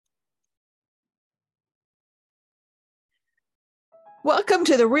Welcome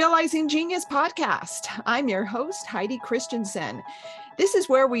to the Realizing Genius podcast. I'm your host, Heidi Christensen. This is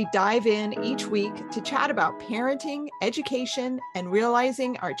where we dive in each week to chat about parenting, education, and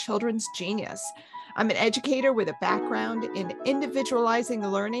realizing our children's genius. I'm an educator with a background in individualizing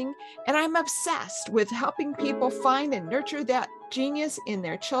learning, and I'm obsessed with helping people find and nurture that genius in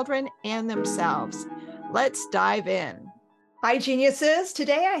their children and themselves. Let's dive in. Hi, geniuses.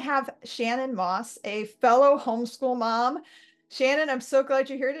 Today I have Shannon Moss, a fellow homeschool mom. Shannon, I'm so glad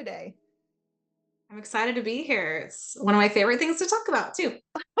you're here today. I'm excited to be here. It's one of my favorite things to talk about too.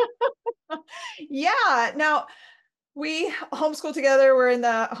 Yeah. Now, we homeschool together. We're in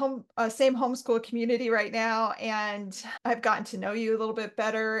the same homeschool community right now, and I've gotten to know you a little bit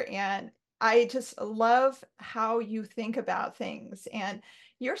better. And I just love how you think about things. And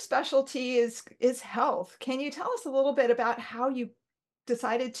your specialty is health. Can you tell us a little bit about how you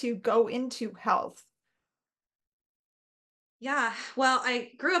decided to go into health? Yeah. Well,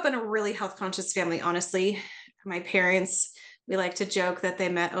 I grew up in a really health conscious family, honestly. My parents, we like to joke that they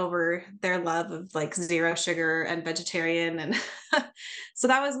met over their love of like zero sugar and vegetarian. And so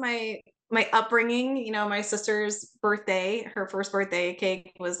that was my upbringing. You know, my sister's birthday, her first birthday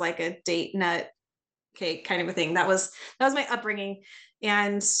cake was like a date nut cake kind of a thing. That was my upbringing.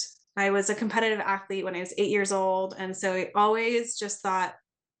 And I was a competitive athlete when I was 8 years old. And so I always just thought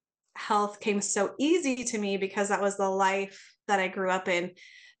health came so easy to me because that was the life that I grew up in.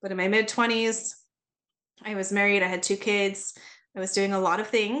 But in my mid 20s, I was married, I had 2 kids, I was doing a lot of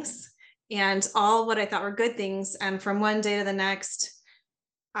things and all what I thought were good things. And from one day to the next,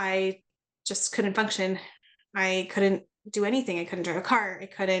 I just couldn't function. I couldn't do anything. I couldn't drive a car. I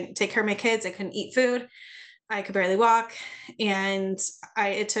couldn't take care of my kids. I couldn't eat food. I could barely walk. And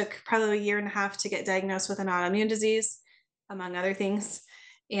it took probably a year and a half to get diagnosed with an autoimmune disease, among other things.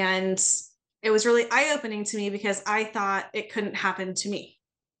 And it was really eye opening to me because I thought it couldn't happen to me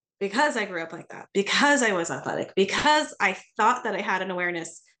because I grew up like that, because I was athletic, because I thought that I had an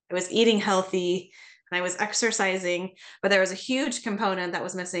awareness. I was eating healthy and I was exercising, but there was a huge component that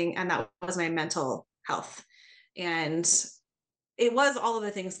was missing, and that was my mental health. And it was all of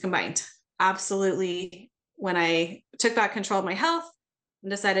the things combined. Absolutely. When I took back control of my health and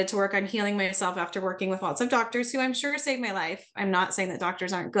decided to work on healing myself after working with lots of doctors who I'm sure saved my life. I'm not saying that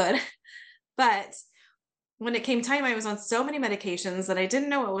doctors aren't good, but when it came time, I was on so many medications that I didn't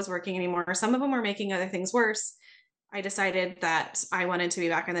know what was working anymore. Some of them were making other things worse. I decided that I wanted to be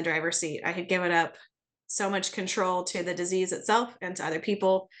back in the driver's seat. I had given up so much control to the disease itself and to other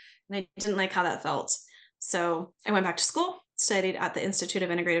people, and I didn't like how that felt. So I went back to school, studied at the Institute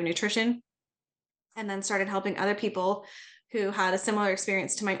of Integrative Nutrition, and then started helping other people who had a similar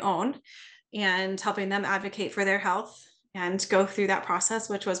experience to my own and helping them advocate for their health and go through that process,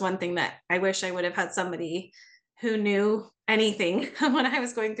 which was one thing that I wish I would have had somebody who knew anything when I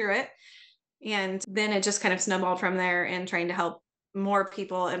was going through it. And then it just kind of snowballed from there and trying to help more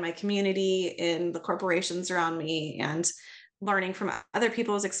people in my community, in the corporations around me, and learning from other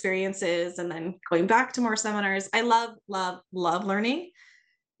people's experiences, and then going back to more seminars. I love, love, love learning.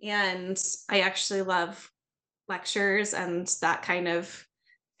 And I actually love lectures and that kind of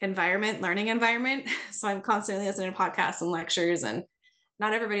learning environment. So I'm constantly listening to podcasts and lectures, and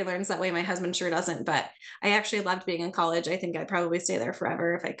not everybody learns that way. My husband sure doesn't, but I actually loved being in college. I think I'd probably stay there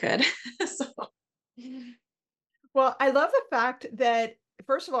forever if I could. So Well, I love the fact that,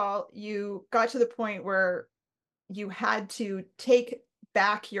 first of all, you got to the point where you had to take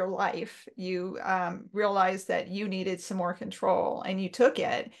back your life. You realized that you needed some more control and you took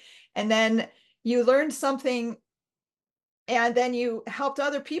it. And then you learned something and then you helped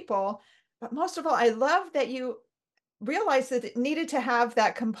other people. But most of all, I love that you realized that it needed to have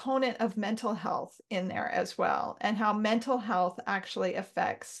that component of mental health in there as well, and how mental health actually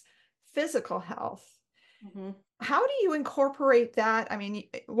affects physical health. mhm. How do you incorporate that? I mean,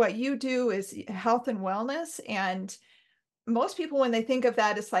 what you do is health and wellness, and most people, when they think of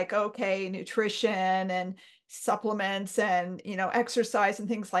that, it's like, okay, nutrition and supplements and, exercise and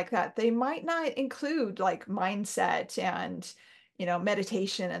things like that. They might not include like mindset and,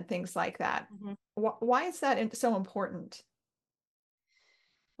 meditation and things like that. Mhm. Why is that so important?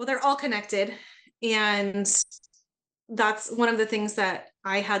 Well, they're all connected. And that's one of the things that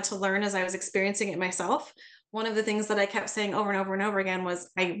I had to learn as I was experiencing it myself. One of the things that I kept saying over and over and over again was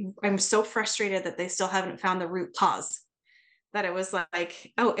I'm so frustrated that they still haven't found the root cause. That it was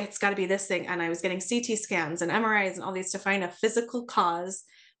like, oh, it's got to be this thing. And I was getting CT scans and MRIs and all these to find a physical cause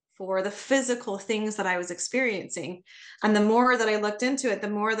for the physical things that I was experiencing. And the more that I looked into it, the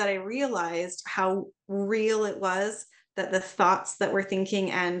more that I realized how real it was, that the thoughts that we're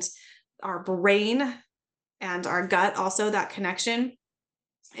thinking and our brain and our gut, also that connection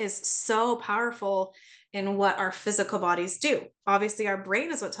is so powerful in what our physical bodies do. Obviously, our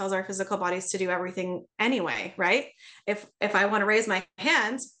brain is what tells our physical bodies to do everything anyway, right? If I want to raise my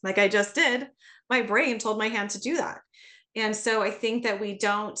hand, like I just did, my brain told my hand to do that. And so I think that we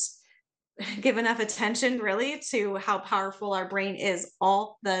don't give enough attention really to how powerful our brain is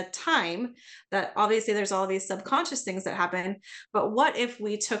all the time, that obviously there's all these subconscious things that happen. But what if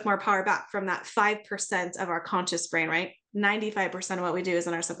we took more power back from that 5% of our conscious brain, right? 95% of what we do is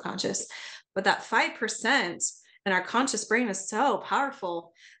in our subconscious, but that 5% in our conscious brain is so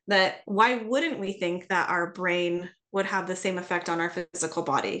powerful that why wouldn't we think that our brain would have the same effect on our physical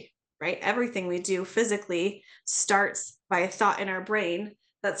body, right? Everything we do physically starts by a thought in our brain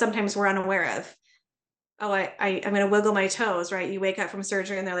that sometimes we're unaware of. Oh, I'm going to wiggle my toes, right? You wake up from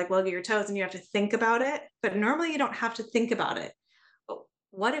surgery and they're like, wiggle your toes, and you have to think about it. But normally you don't have to think about it. But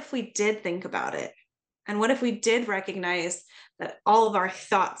what if we did think about it? And what if we did recognize that all of our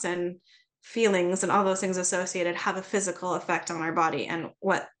thoughts and feelings and all those things associated have a physical effect on our body? And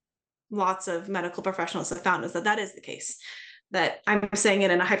what lots of medical professionals have found is that that is the case. That I'm saying it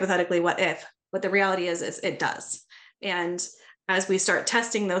in a hypothetically what if, but the reality is it does. And as we start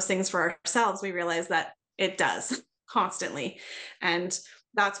testing those things for ourselves, we realize that it does constantly. And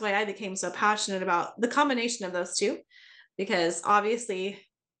that's why I became so passionate about the combination of those two, because obviously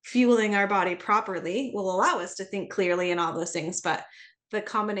fueling our body properly will allow us to think clearly and all those things. But the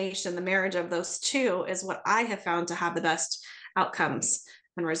combination, the marriage of those two is what I have found to have the best outcomes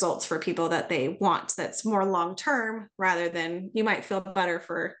and results for people that they want. That's more long-term rather than you might feel better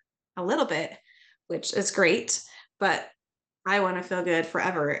for a little bit, which is great. But I want to feel good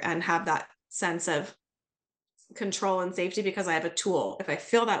forever and have that sense of control and safety because I have a tool. If I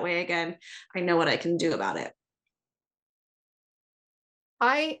feel that way again, I know what I can do about it.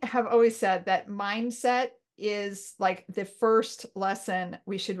 I have always said that mindset is like the first lesson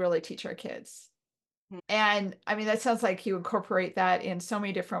we should really teach our kids. And I mean, that sounds like you incorporate that in so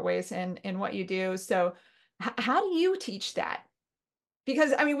many different ways in what you do. So how do you teach that?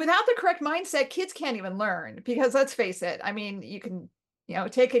 Because I mean, without the correct mindset, kids can't even learn. Because let's face it, I mean, you can,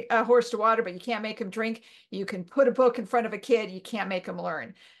 take a horse to water, but you can't make him drink. You can put a book in front of a kid, you can't make him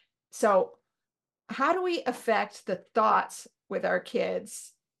learn. So how do we affect the thoughts with our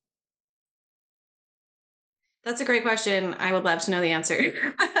kids? That's a great question. I would love to know the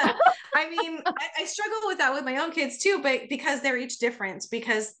answer. I mean, I struggle with that with my own kids too, but because they're each different,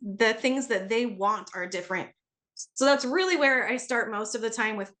 because the things that they want are different. So that's really where I start most of the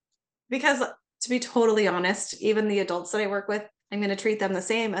time with, because to be totally honest, even the adults that I work with, I'm going to treat them the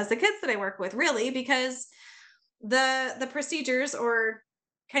same as the kids that I work with, really, because the procedures or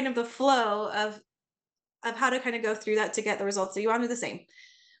kind of the flow of how to kind of go through that to get the results that you want are the same.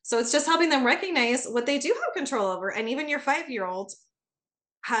 So it's just helping them recognize what they do have control over. And even your 5-year-old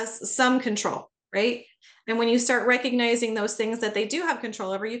has some control, right? And when you start recognizing those things that they do have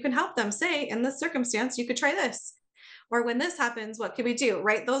control over, you can help them say, in this circumstance, you could try this. Or when this happens, what can we do,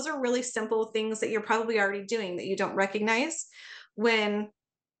 right? Those are really simple things that you're probably already doing that you don't recognize. When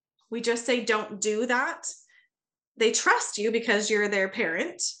we just say, don't do that, they trust you because you're their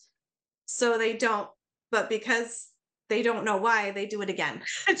parent. So they don't, but because they don't know why, they do it again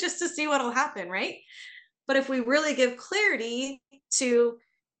just to see what'll happen, right? But if we really give clarity to,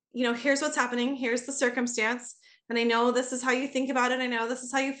 here's what's happening, here's the circumstance, and I know this is how you think about it, I know this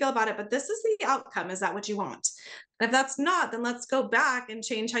is how you feel about it, but this is the outcome. Is that what you want? And if that's not, then let's go back and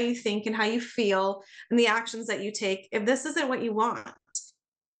change how you think and how you feel and the actions that you take if this isn't what you want.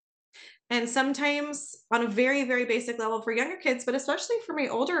 And sometimes on a very, very basic level for younger kids, but especially for my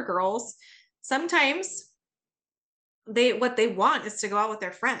older girls, sometimes what they want is to go out with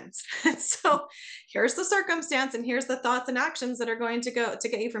their friends. So here's the circumstance and here's the thoughts and actions that are going to go to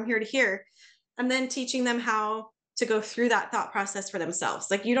get you from here to here. And then teaching them how to go through that thought process for themselves.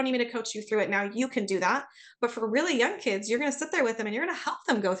 Like, you don't need me to coach you through it now, you can do that. But for really young kids, you're going to sit there with them and you're going to help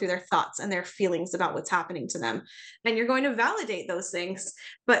them go through their thoughts and their feelings about what's happening to them. And you're going to validate those things,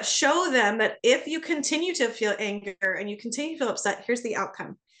 but show them that if you continue to feel anger and you continue to feel upset, here's the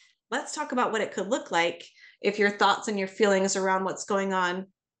outcome. Let's talk about what it could look like if your thoughts and your feelings around what's going on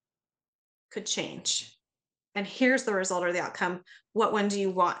could change. And here's the result or the outcome. What one do you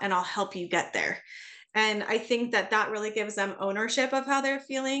want? And I'll help you get there. And I think that that really gives them ownership of how they're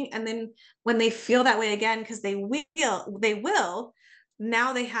feeling. And then when they feel that way again, because they will,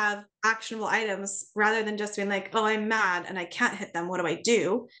 now they have actionable items rather than just being like, oh, I'm mad and I can't hit them. What do I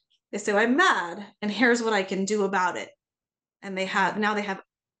do? They say, I'm mad and here's what I can do about it. And they have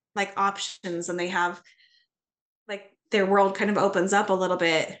like options, and they have like their world kind of opens up a little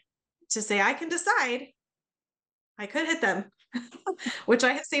bit to say, I can decide I could hit them, which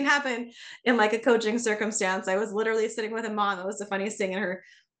I have seen happen in like a coaching circumstance. I was literally sitting with a mom. It was the funniest thing. And her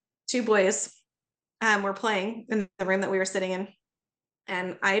two boys were playing in the room that we were sitting in.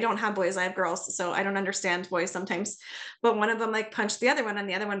 And I don't have boys, I have girls. So I don't understand boys sometimes. But one of them like punched the other one and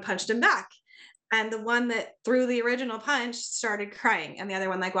the other one punched him back. And the one that threw the original punch started crying. And the other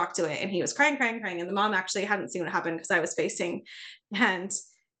one like walked away and he was crying, crying, crying. And the mom actually hadn't seen what happened because I was facing. And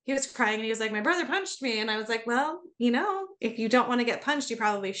he was crying and he was like, my brother punched me. And I was like, well, if you don't want to get punched, you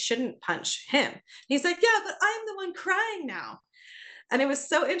probably shouldn't punch him. And he's like, yeah, but I'm the one crying now. And it was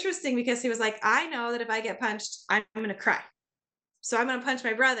so interesting because he was like, I know that if I get punched, I'm going to cry. So I'm going to punch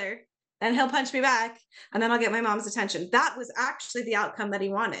my brother and he'll punch me back and then I'll get my mom's attention. That was actually the outcome that he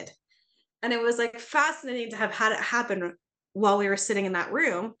wanted. And it was like fascinating to have had it happen while we were sitting in that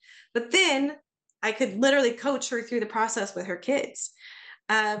room. But then I could literally coach her through the process with her kids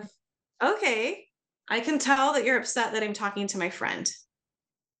of, okay, I can tell that you're upset that I'm talking to my friend.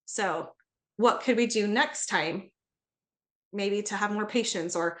 So what could we do next time? Maybe to have more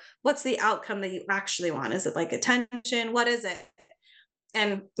patience, or what's the outcome that you actually want? Is it like attention? What is it?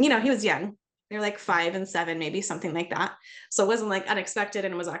 And, he was young. They're like 5 and 7, maybe something like that. So it wasn't like unexpected.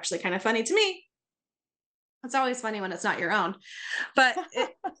 And it was actually kind of funny to me. It's always funny when it's not your own, but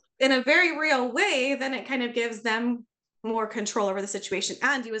in a very real way, then it kind of gives them more control over the situation.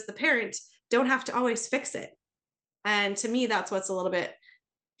 And you as the parent don't have to always fix it. And to me, that's what's a little bit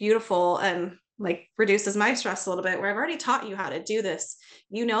beautiful and like reduces my stress a little bit, where I've already taught you how to do this.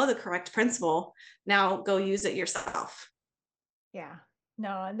 The correct principle. Now go use it yourself. Yeah.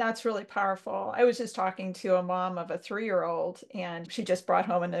 No, and that's really powerful. I was just talking to a mom of a 3-year-old, and she just brought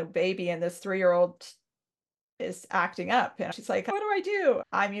home a new baby, and this 3-year-old is acting up. And she's like, what do I do?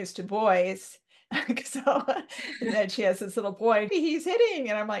 I'm used to boys. So, and then she has this little boy, he's hitting.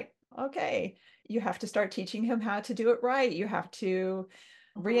 And I'm like, okay, you have to start teaching him how to do it right. You have to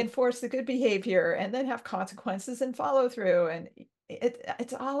reinforce the good behavior and then have consequences and follow through. And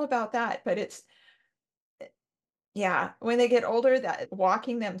it's all about that. But yeah, when they get older, that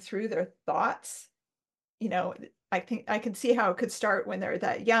walking them through their thoughts, I think I can see how it could start when they're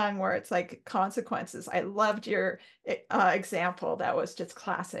that young, where it's like consequences. I loved your example. That was just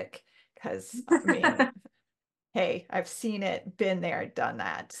classic because, I mean, hey, I've seen it, been there, done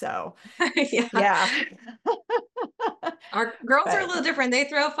that. So, Yeah. yeah. Our girls are a But little different. They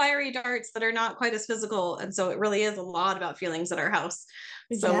throw fiery darts that are not quite as physical. And so it really is a lot about feelings at our house.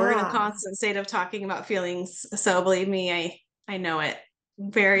 So we're in a yeah, constant state of talking about feelings. So believe me, I know it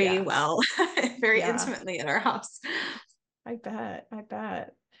very yeah, well, very yeah. intimately at our house. I bet. I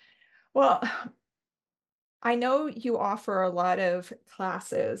bet. Well, I know you offer a lot of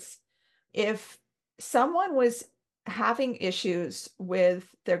classes. If someone was having issues with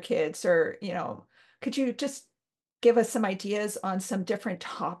their kids, or, could you just give us some ideas on some different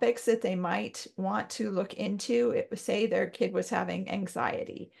topics that they might want to look into? Say their kid was having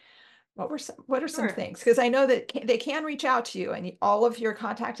anxiety. What are some Sure. things? Because I know that they can reach out to you, and all of your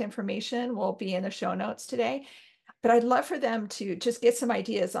contact information will be in the show notes today. But I'd love for them to just get some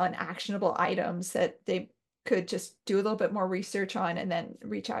ideas on actionable items that they could just do a little bit more research on and then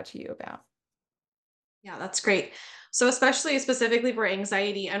reach out to you about. Yeah, that's great. So especially specifically for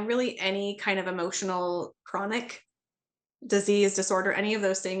anxiety and really any kind of emotional chronic disease, disorder, any of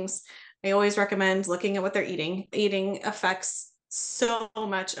those things, I always recommend looking at what they're eating. Eating affects so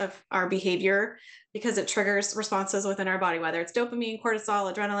much of our behavior because it triggers responses within our body, whether it's dopamine,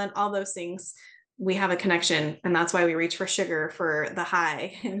 cortisol, adrenaline, all those things. We have a connection, and that's why we reach for sugar for the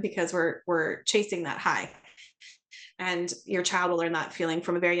high, because we're chasing that high. And your child will learn that feeling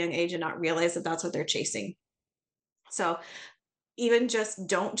from a very young age and not realize that that's what they're chasing. So even just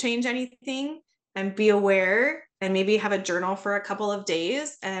don't change anything and be aware, and maybe have a journal for a couple of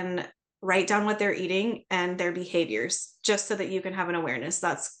days and write down what they're eating and their behaviors, just so that you can have an awareness.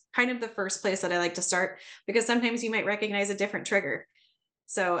 That's kind of the first place that I like to start, because sometimes you might recognize a different trigger.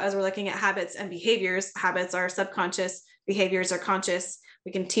 So as we're looking at habits and behaviors, habits are subconscious, behaviors are conscious.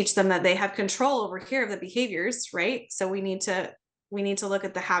 We can teach them that they have control over here of the behaviors, right? So we need to look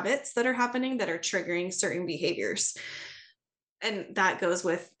at the habits that are happening that are triggering certain behaviors. And that goes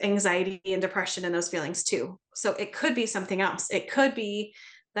with anxiety and depression and those feelings too. So it could be something else. It could be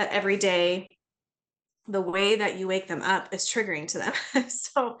that every day the way that you wake them up is triggering to them.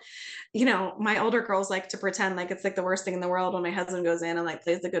 So, my older girls like to pretend like it's like the worst thing in the world when my husband goes in and like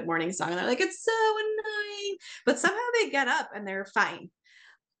plays the good morning song, and they're like, it's so annoying. But somehow they get up and they're fine.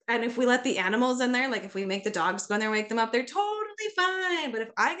 And if we let the animals in there, like if we make the dogs go in there and wake them up, they're totally fine. But if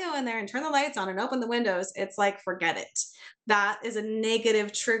I go in there and turn the lights on and open the windows, it's like, forget it. That is a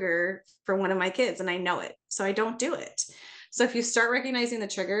negative trigger for one of my kids, and I know it. So I don't do it. So if you start recognizing the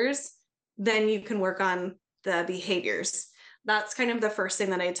triggers, then you can work on the behaviors. That's kind of the first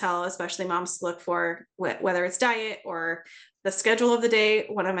thing that I tell, especially moms, to look for, whether it's diet or the schedule of the day.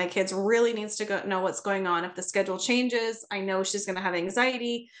 One of my kids really needs to know what's going on. If the schedule changes, I know she's going to have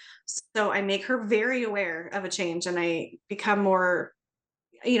anxiety. So I make her very aware of a change, and I become more,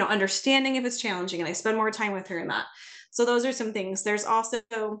 understanding if it's challenging, and I spend more time with her in that. So those are some things. There's also,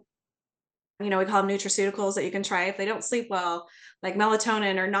 we call them nutraceuticals that you can try if they don't sleep well, like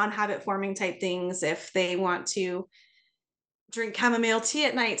melatonin or non-habit forming type things. If they want to drink chamomile tea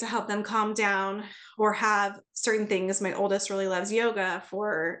at night to help them calm down, or have certain things. My oldest really loves yoga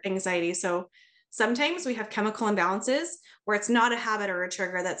for anxiety. So sometimes we have chemical imbalances where it's not a habit or a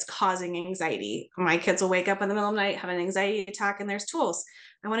trigger that's causing anxiety. My kids will wake up in the middle of the night, have an anxiety attack, and there's tools.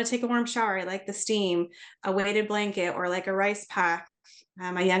 I want to take a warm shower. I like the steam, a weighted blanket, or like a rice pack.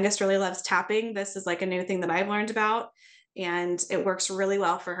 My youngest really loves tapping. This is like a new thing that I've learned about, and it works really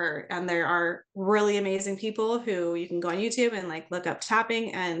well for her. And there are really amazing people who you can go on YouTube and like look up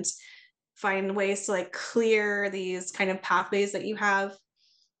tapping and find ways to like clear these kind of pathways that you have.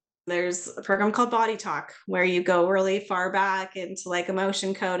 There's a program called Body Talk where you go really far back into like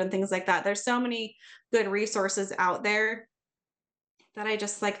emotion code and things like that. There's so many good resources out there that I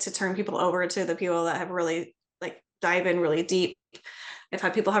just like to turn people over to the people that have really like dive in really deep. I've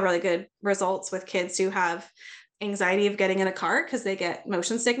had people have really good results with kids who have anxiety of getting in a car because they get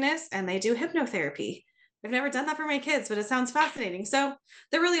motion sickness, and they do hypnotherapy. I've never done that for my kids, but it sounds fascinating. So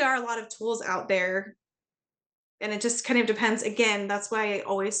there really are a lot of tools out there, and it just kind of depends. Again, that's why I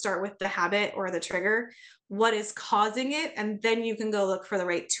always start with the habit or the trigger. What is causing it? And then you can go look for the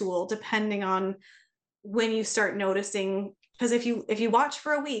right tool depending on when you start noticing. Because if you watch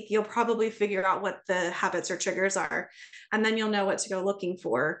for a week, you'll probably figure out what the habits or triggers are, and then you'll know what to go looking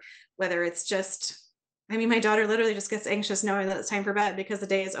for. Whether it's just, my daughter literally just gets anxious knowing that it's time for bed because the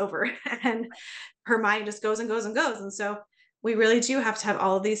day is over, and her mind just goes and goes and goes. And so we really do have to have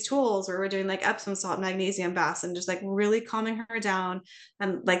all of these tools where we're doing like Epsom salt, magnesium baths, and just like really calming her down.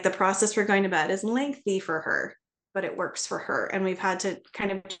 And like the process for going to bed is lengthy for her, but it works for her. And we've had to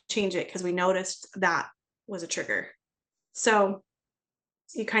kind of change it because we noticed that was a trigger. So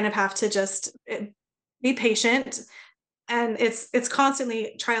you kind of have to just be patient, and it's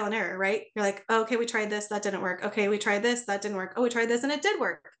constantly trial and error, right? You're like, oh, okay, we tried this, that didn't work. Okay, we tried this, that didn't work. Oh, we tried this and it did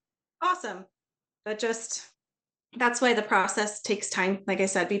work. Awesome. But just, that's why the process takes time. Like I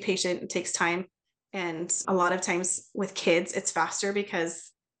said, be patient. It takes time. And a lot of times with kids, it's faster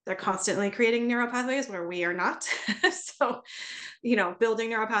because they're constantly creating neural pathways where we are not. So, building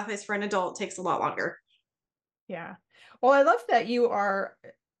neural pathways for an adult takes a lot longer. Yeah. Well, I love that you are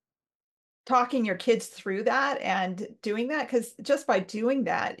talking your kids through that and doing that, because just by doing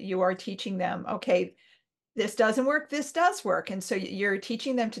that, you are teaching them, okay, this doesn't work, this does work. And so you're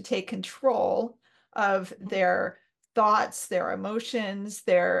teaching them to take control of their thoughts, their emotions,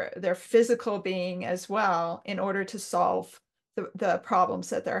 their physical being as well, in order to solve the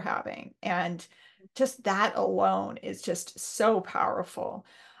problems that they're having. And just that alone is just so powerful.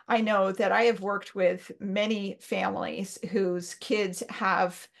 I know that I have worked with many families whose kids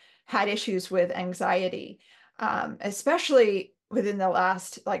have had issues with anxiety, especially within the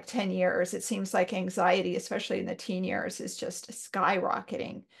last like 10 years. It seems like anxiety, especially in the teen years, is just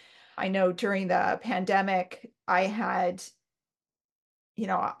skyrocketing. I know during the pandemic, I had,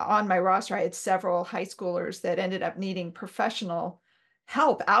 on my roster, I had several high schoolers that ended up needing professional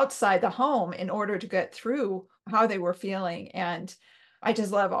help outside the home in order to get through how they were feeling. And I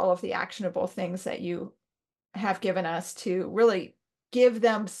just love all of the actionable things that you have given us to really give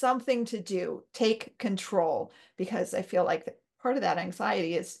them something to do, take control, because I feel like part of that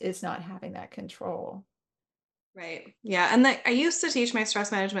anxiety is not having that control. Right. Yeah. And I used to teach my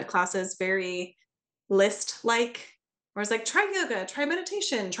stress management classes very list like, where it's like, try yoga, try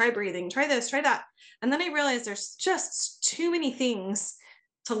meditation, try breathing, try this, try that. And then I realized there's just too many things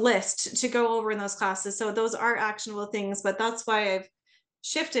to list to go over in those classes. So those are actionable things, but that's why I've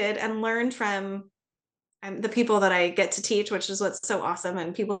shifted and learned from the people that I get to teach, which is what's so awesome.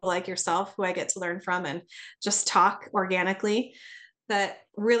 And people like yourself who I get to learn from and just talk organically. That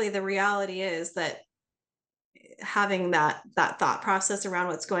really the reality is that having that thought process around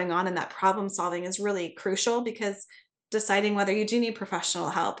what's going on and that problem solving is really crucial, because deciding whether you do need professional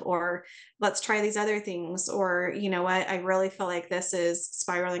help, or let's try these other things, or what, I really feel like this is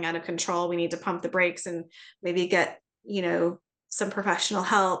spiraling out of control, we need to pump the brakes and maybe get some professional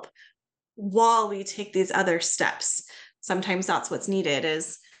help while we take these other steps. sometimes that's what's needed,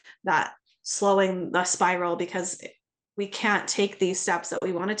 is that slowing the spiral, because we can't take these steps that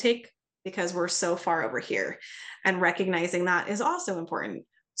we want to take because we're so far over here, and recognizing that is also important.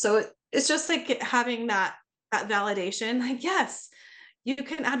 So it's just like having that validation, like, yes, you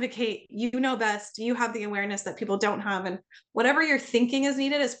can advocate, you know best, you have the awareness that people don't have, and whatever you're thinking is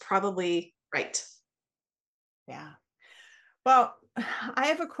needed is probably right. Yeah. Well, I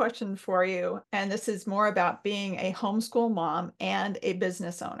have a question for you, and this is more about being a homeschool mom and a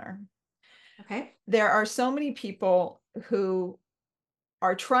business owner. Okay. There are so many people who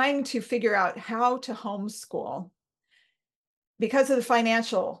are trying to figure out how to homeschool because of the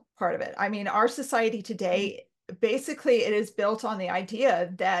financial part of it. I mean, our society today, basically, it is built on the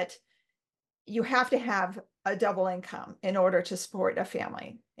idea that you have to have a double income in order to support a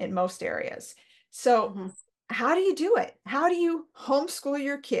family in most areas. So, Mm-hmm. how do you do it? How do you homeschool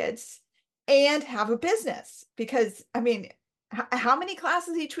your kids and have a business? Because, I mean, how many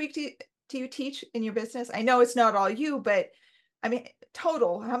classes each week do you teach in your business? I know it's not all you, but I mean,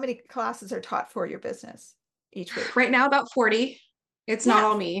 total, how many classes are taught for your business each week? Right now, about 40. It's not Yeah,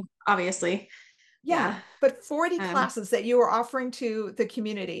 all me, obviously. yeah, Yeah. but 40 Um, classes that you are offering to the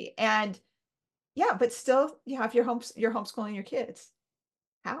community. And yeah, but still you have you're homeschooling your kids.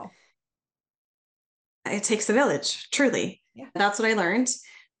 How? it takes a village, truly. Yeah. That's what I learned,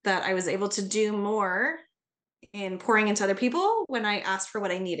 that I was able to do more in pouring into other people when I asked for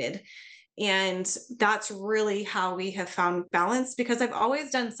what I needed. And that's really how we have found balance, because I've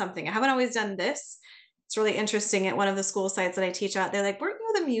always done something. I haven't always done this. It's really interesting. At one of the school sites that I teach at, they're like, weren't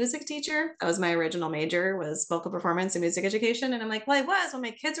you the music teacher? That was my original major, was vocal performance and music education. And I'm like, well, I was when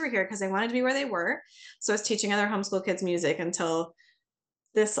my kids were here because I wanted to be where they were. So I was teaching other homeschool kids music until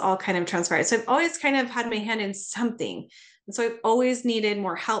this all kind of transpired. So I've always kind of had my hand in something. And so I've always needed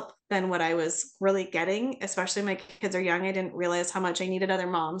more help than what I was really getting, especially when my kids are young. I didn't realize how much I needed other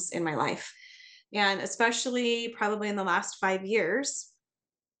moms in my life. And especially probably in the last 5 years,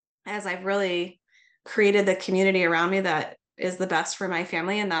 as I've really created the community around me that is the best for my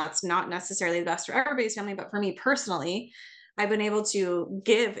family. And that's not necessarily the best for everybody's family, but for me personally, I've been able to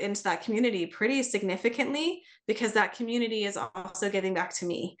give into that community pretty significantly, because that community is also giving back to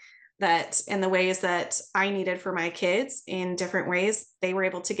me, that in the ways that I needed for my kids in different ways, they were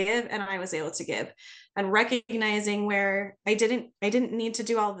able to give and I was able to give, and recognizing where I didn't need to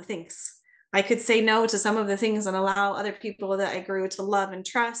do all the things. I could say no to some of the things and allow other people that I grew to love and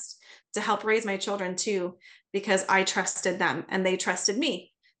trust to help raise my children too, because I trusted them and they trusted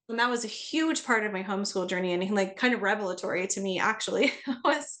me. And that was a huge part of my homeschool journey, and like kind of revelatory to me, actually,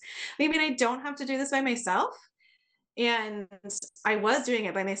 was maybe I don't have to do this by myself. And I was doing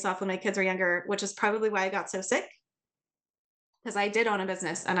it by myself when my kids were younger, which is probably why I got so sick, because I did own a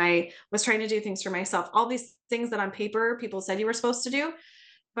business and I was trying to do things for myself. All these things that on paper people said you were supposed to do,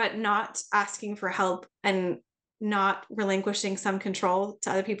 but not asking for help and not relinquishing some control to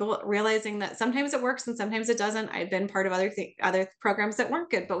other people, realizing that sometimes it works and sometimes it doesn't. I've been part of other programs that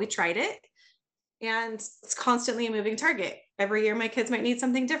weren't good, but we tried it. And it's constantly a moving target. Every year my kids might need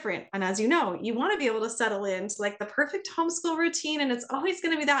something different. And as you know, you want to be able to settle into like the perfect homeschool routine, and it's always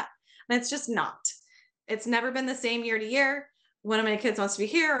going to be that. And it's just not. It's never been the same year to year. One of my kids wants to be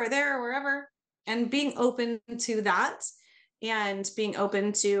here or there or wherever. And being open to that, and being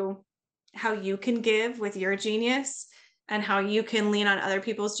open to how you can give with your genius and how you can lean on other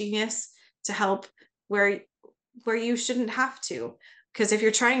people's genius to help where you shouldn't have to. Because if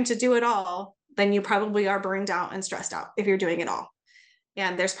you're trying to do it all, then you probably are burned out and stressed out if you're doing it all.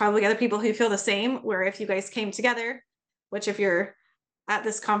 And there's probably other people who feel the same, where if you guys came together, which if you're at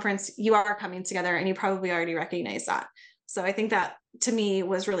this conference, you are coming together and you probably already recognize that. So I think that to me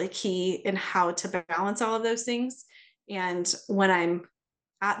was really key in how to balance all of those things. And when I'm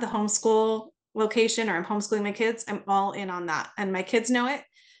at the homeschool location or I'm homeschooling my kids, I'm all in on that. And my kids know it,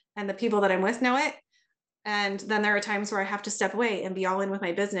 and the people that I'm with know it. And then there are times where I have to step away and be all in with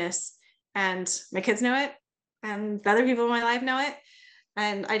my business, and my kids know it, and the other people in my life know it.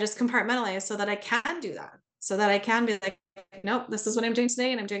 And I just compartmentalize so that I can do that, so that I can be like, nope, this is what I'm doing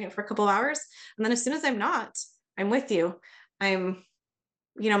today, and I'm doing it for a couple of hours. And then as soon as I'm not, I'm with you. I'm,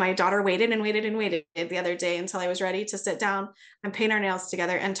 my daughter waited and waited and waited the other day until I was ready to sit down and paint our nails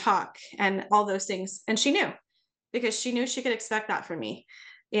together and talk and all those things. And she knew, because she knew she could expect that from me.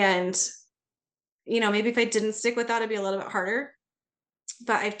 And, maybe if I didn't stick with that, it'd be a little bit harder.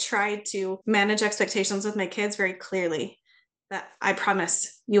 But I've tried to manage expectations with my kids very clearly, that I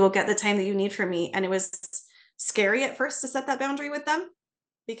promise you will get the time that you need from me. And it was scary at first to set that boundary with them,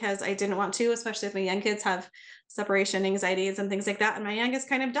 because I didn't want to, especially if my young kids have separation anxieties and things like that. And my youngest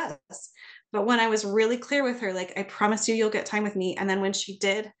kind of does. But when I was really clear with her, like, I promise you, you'll get time with me. And then when she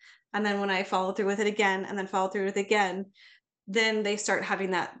did, and then when I followed through with it again, and then followed through with it again, then they start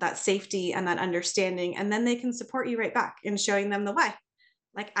having that safety and that understanding. And then they can support you right back in showing them the why.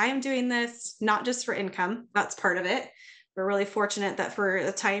 Like, I am doing this not just for income. That's part of it. We're really fortunate that for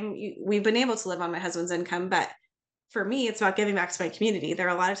the time we've been able to live on my husband's income, but for me, it's about giving back to my community. There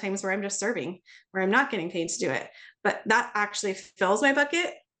are a lot of times where I'm just serving, where I'm not getting paid to do it, but that actually fills my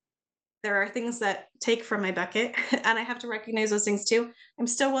bucket. There are things that take from my bucket, and I have to recognize those things too. I'm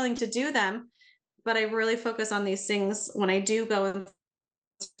still willing to do them, but I really focus on these things when I do go and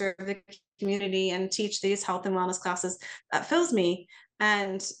serve the community and teach these health and wellness classes. That fills me.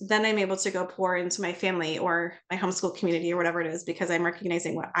 And then I'm able to go pour into my family or my homeschool community or whatever it is, because I'm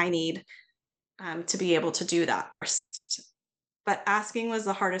recognizing what I need to be able to do that. But asking was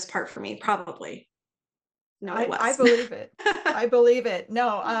the hardest part for me, probably. No, it I was. believe it. I believe it.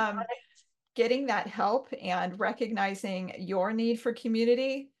 No, getting that help and recognizing your need for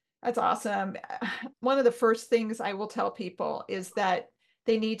community, that's awesome. One of the first things I will tell people is that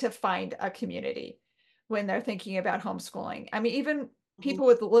they need to find a community when they're thinking about homeschooling. I mean, even people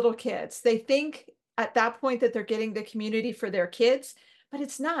with little kids, they think at that point that they're getting the community for their kids, but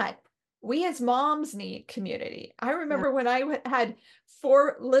it's not. We as moms need community. I Yeah. remember when I had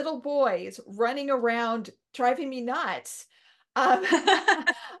 4 little boys running around driving me nuts. Um,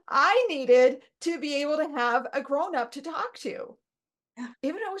 I needed to be able to have a grown up to talk to, Yeah.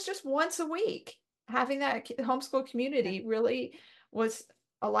 even if it was just once a week. Having that homeschool community really was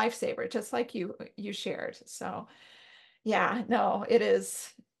a lifesaver, just like you shared. So yeah, no, it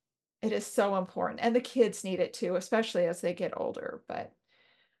is so important. And the kids need it too, especially as they get older. But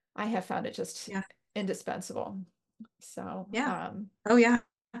I have found it just Yeah. indispensable. So Yeah. Oh, yeah.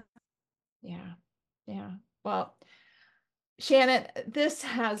 yeah, yeah. Well, Shannon, this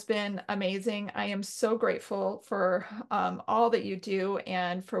has been amazing. I am so grateful for all that you do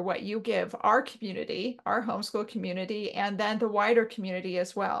and for what you give our community, our homeschool community, and then the wider community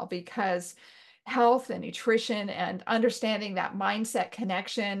as well, because health and nutrition and understanding that mindset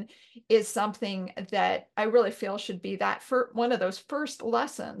connection is something that I really feel should be that for one of those first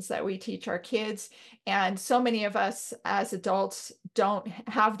lessons that we teach our kids. And so many of us as adults don't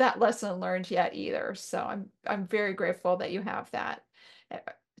have that lesson learned yet either. So I'm very grateful that you have that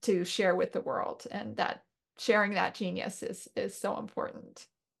to share with the world, and that sharing that genius is so important.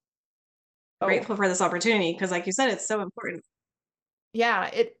 Oh, Grateful for this opportunity because, like you said, it's so important. yeah,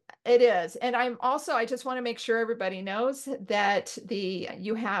 it is. And I just want to make sure everybody knows that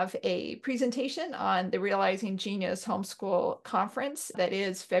you have a presentation on the Realizing Genius Homeschool Conference that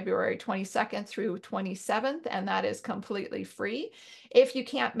is February 22nd through 27th, and that is completely free. If you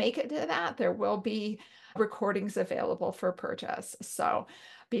can't make it to that, there will be recordings available for purchase. So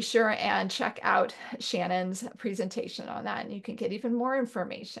be sure and check out Shannon's presentation on that, and you can get even more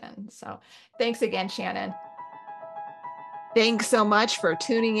information. So thanks again, Shannon. Thanks so much for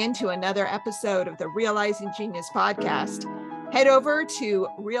tuning in to another episode of the Realizing Genius podcast. Head over to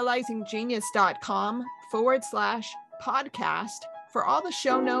realizinggenius.com/podcast for all the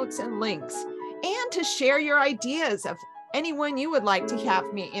show notes and links, and to share your ideas of anyone you would like to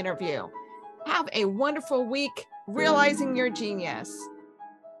have me interview. Have a wonderful week realizing your genius.